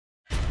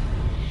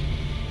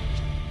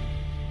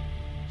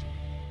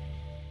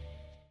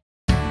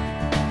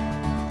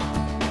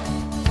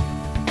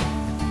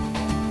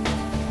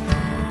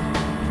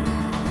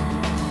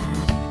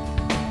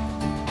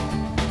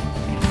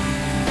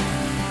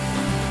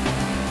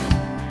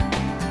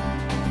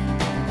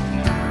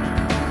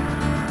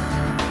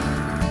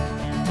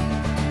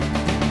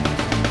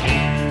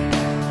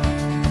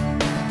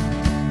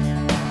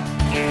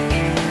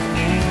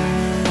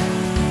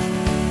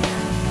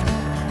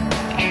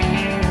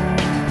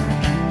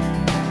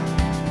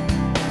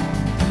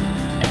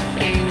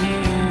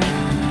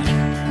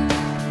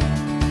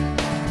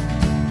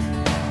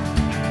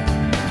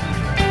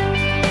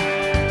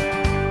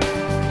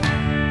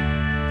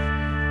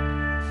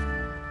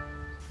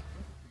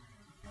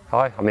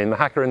Hi, I'm in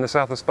Majaca in the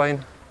south of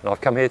Spain, and I've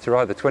come here to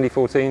ride the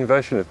 2014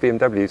 version of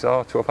BMW's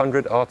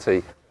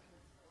R1200RT.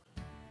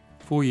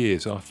 4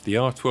 years after the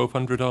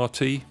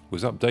R1200RT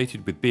was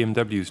updated with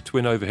BMW's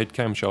twin overhead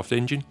camshaft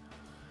engine,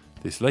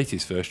 this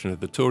latest version of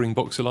the touring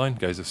boxer line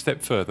goes a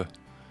step further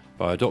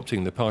by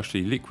adopting the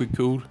partially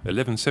liquid-cooled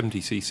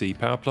 1170cc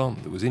power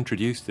plant that was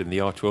introduced in the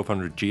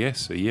R1200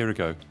 GS a year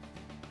ago.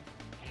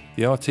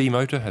 The RT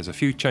motor has a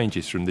few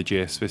changes from the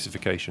GS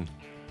specification,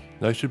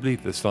 notably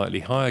the slightly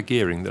higher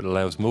gearing that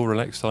allows more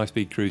relaxed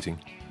high-speed cruising,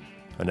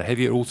 and a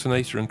heavier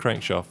alternator and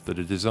crankshaft that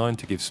are designed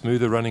to give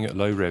smoother running at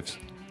low revs.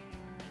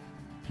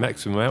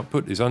 Maximum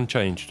output is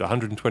unchanged at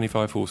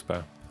 125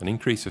 horsepower, an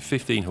increase of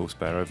 15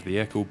 horsepower over the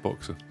air-cooled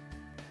boxer.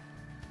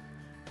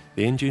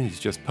 The engine is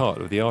just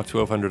part of the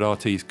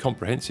R1200RT's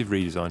comprehensive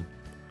redesign.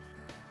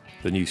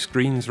 The new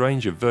screen's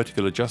range of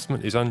vertical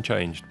adjustment is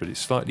unchanged, but it's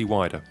slightly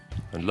wider,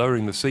 and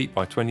lowering the seat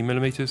by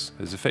 20mm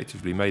has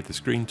effectively made the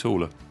screen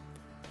taller.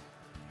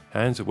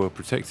 Hands are well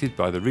protected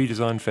by the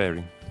redesigned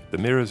fairing. The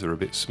mirrors are a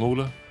bit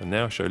smaller and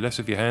now show less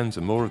of your hands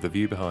and more of the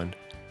view behind.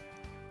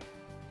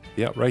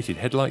 The uprated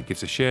headlight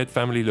gives a shared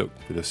family look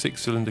with a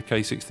 6-cylinder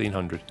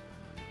K1600,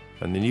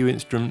 and the new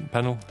instrument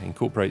panel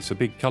incorporates a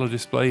big colour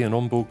display and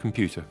onboard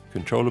computer,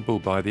 controllable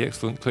by the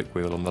excellent click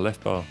wheel on the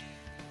left bar.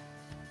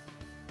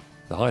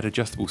 The height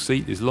adjustable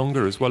seat is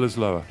longer as well as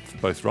lower for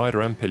both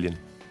rider and pillion.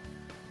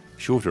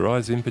 Shorter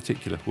riders in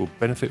particular will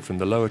benefit from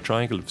the lower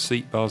triangle of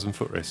seat bars and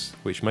footrests,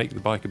 which make the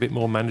bike a bit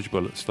more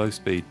manageable at slow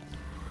speed.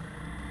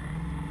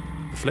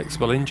 The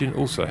flexible engine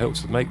also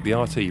helps to make the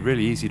RT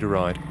really easy to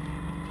ride.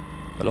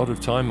 A lot of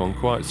time on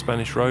quiet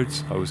Spanish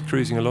roads, I was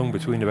cruising along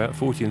between about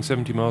 40 and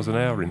 70 miles an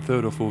hour in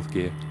 3rd or 4th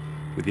gear,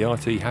 with the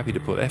RT happy to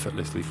put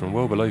effortlessly from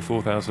well below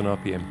 4,000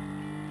 RPM.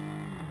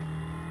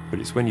 But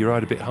it's when you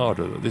ride a bit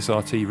harder that this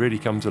RT really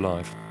comes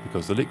alive,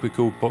 because the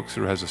liquid-cooled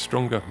boxer has a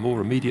stronger,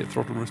 more immediate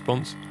throttle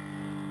response,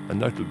 and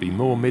notably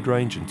more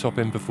mid-range and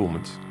top-end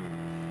performance.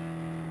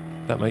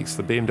 That makes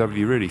the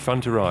BMW really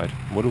fun to ride,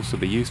 and will also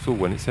be useful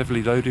when it's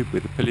heavily loaded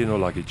with a pillion or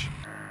luggage.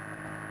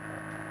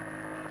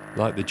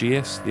 Like the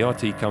GS, the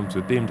RT comes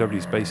with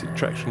BMW's basic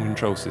traction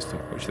control system,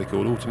 which they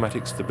call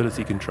automatic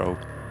stability control.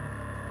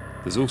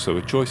 There's also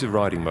a choice of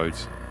riding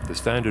modes, the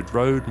standard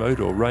road mode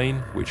or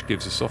rain, which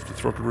gives a softer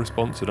throttle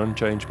response and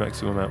unchanged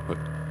maximum output.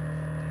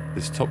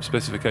 This top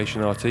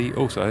specification RT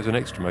also has an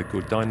extra mode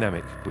called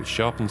dynamic, which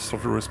sharpens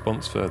throttle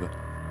response further.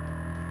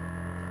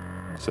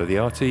 So the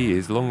RT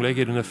is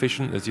long-legged and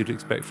efficient as you'd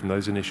expect from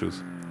those initials,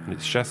 and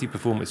its chassis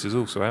performance is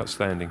also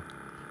outstanding.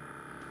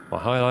 My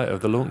highlight of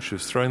the launch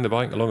was throwing the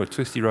bike along a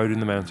twisty road in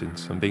the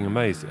mountains and being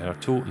amazed at how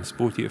taut and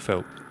sporty it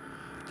felt,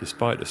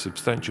 despite a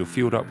substantial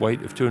fueled-up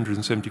weight of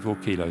 274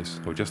 kilos,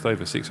 or just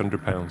over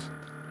 600 pounds.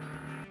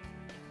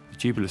 The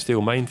tubular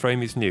steel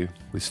mainframe is new,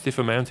 with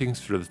stiffer mountings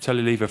for the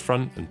telelever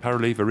front and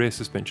paralever rear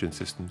suspension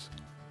systems.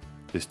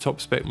 This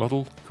top-spec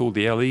model, called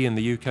the LE in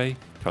the UK,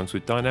 comes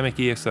with Dynamic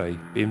ESA,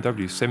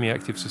 BMW's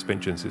semi-active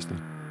suspension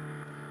system.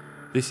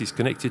 This is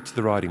connected to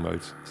the riding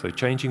modes, so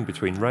changing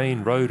between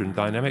rain, road and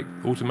dynamic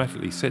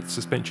automatically sets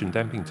suspension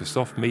damping to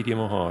soft, medium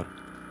or hard.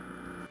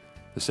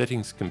 The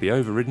settings can be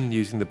overridden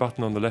using the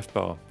button on the left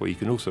bar, where you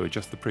can also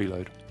adjust the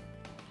preload.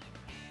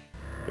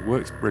 It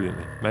works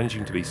brilliantly,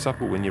 managing to be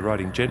supple when you're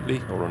riding gently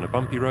or on a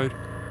bumpy road,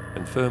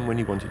 and firm when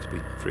you want it to be,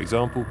 for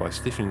example by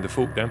stiffening the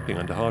fork damping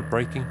under hard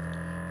braking,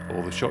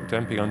 or the shock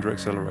damping under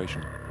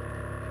acceleration.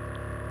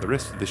 The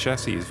rest of the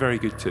chassis is very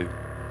good too.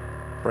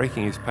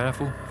 Braking is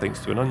powerful thanks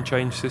to an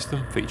unchanged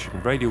system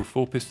featuring radial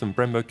 4-piston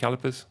Brembo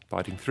calipers,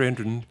 providing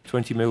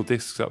 320mm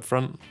discs up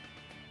front,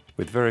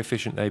 with very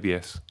efficient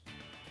ABS.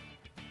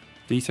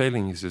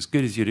 Detailing is as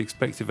good as you'd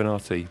expect of an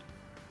RT.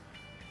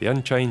 The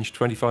unchanged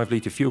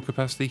 25-litre fuel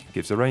capacity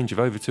gives a range of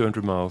over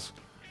 200 miles,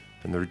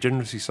 and there are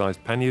generously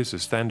sized panniers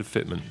as standard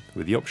fitment,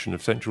 with the option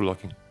of central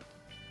locking.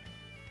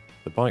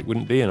 The bike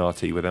wouldn't be an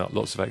RT without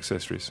lots of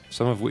accessories,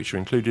 some of which are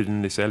included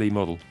in this LE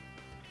model.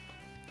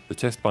 The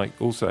test bike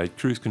also had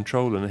cruise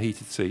control and a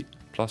heated seat,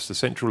 plus the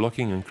central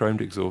locking and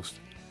chromed exhaust.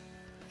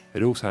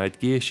 It also had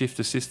Gear Shift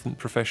Assistant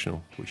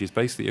Professional, which is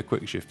basically a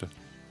quick shifter.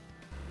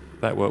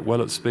 That worked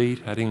well at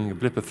speed, adding a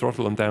blip of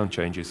throttle and down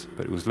changes,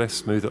 but it was less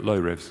smooth at low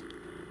revs.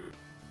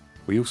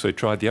 We also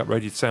tried the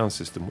uprated sound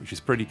system, which is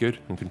pretty good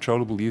and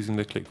controllable using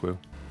the click wheel.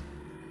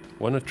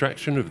 One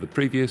attraction of the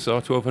previous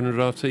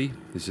R1200RT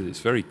is that it's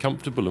very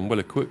comfortable and well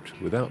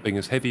equipped without being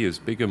as heavy as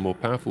bigger, more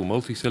powerful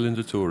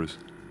multi-cylinder Tourers.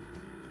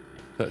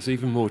 That's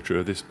even more true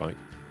of this bike.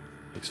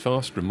 It's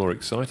faster and more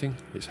exciting,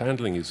 its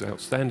handling is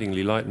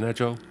outstandingly light and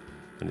agile,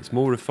 and it's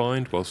more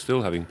refined while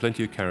still having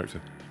plenty of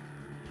character.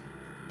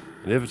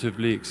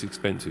 Inevitably it's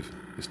expensive,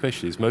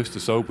 especially as most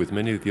are sold with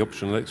many of the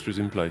optional extras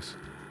in place.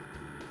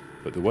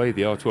 But the way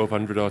the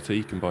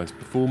R1200RT combines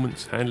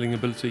performance, handling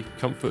ability,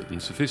 comfort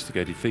and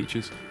sophisticated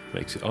features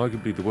makes it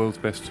arguably the world's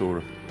best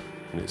tourer,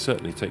 and it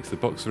certainly takes the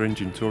boxer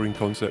engine touring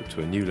concept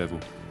to a new level.